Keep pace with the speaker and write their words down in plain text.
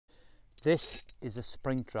This is a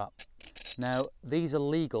spring trap. Now these are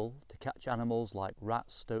legal to catch animals like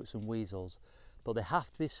rats, stoats and weasels, but they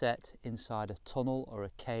have to be set inside a tunnel or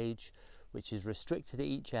a cage which is restricted at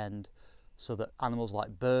each end so that animals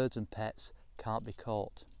like birds and pets can't be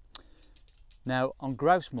caught. Now on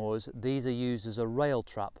grouse moors these are used as a rail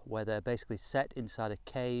trap where they're basically set inside a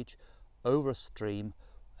cage over a stream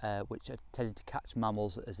which are tending to catch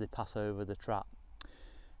mammals as they pass over the trap.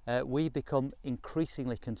 We become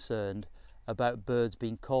increasingly concerned about birds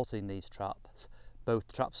being caught in these traps,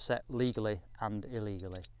 both traps set legally and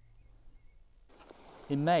illegally.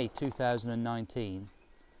 In May 2019,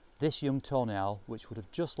 this young tawny owl, which would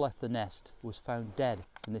have just left the nest, was found dead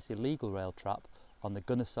in this illegal rail trap on the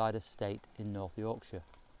Gunnerside estate in North Yorkshire.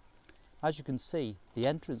 As you can see, the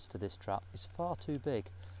entrance to this trap is far too big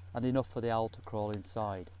and enough for the owl to crawl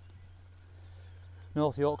inside.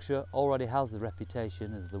 North Yorkshire already has the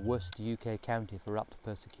reputation as the worst UK county for raptor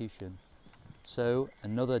persecution, so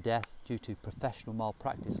another death due to professional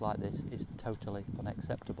malpractice like this is totally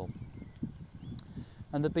unacceptable.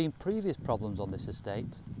 And there have been previous problems on this estate,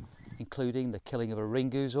 including the killing of a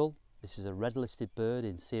ringoozle. This is a red-listed bird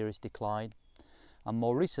in serious decline, and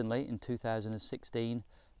more recently in 2016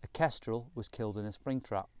 a kestrel was killed in a spring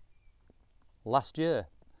trap. Last year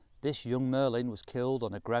this young merlin was killed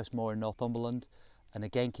on a grouse moor in Northumberland and a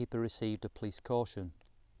gamekeeper received a police caution.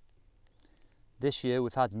 This year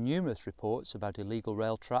we've had numerous reports about illegal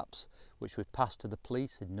rail traps which we've passed to the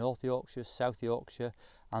police in North Yorkshire, South Yorkshire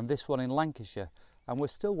and this one in Lancashire, and we're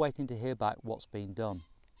still waiting to hear back what's been done.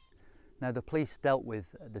 Now the police dealt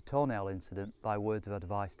with the tawny owl incident by words of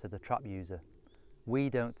advice to the trap user. We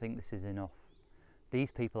don't think this is enough.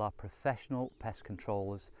 These people are professional pest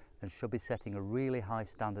controllers and should be setting a really high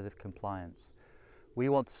standard of compliance. We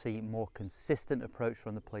want to see more consistent approach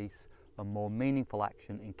from the police and more meaningful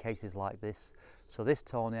action in cases like this, so this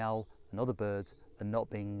tawny owl and other birds are not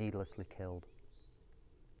being needlessly killed.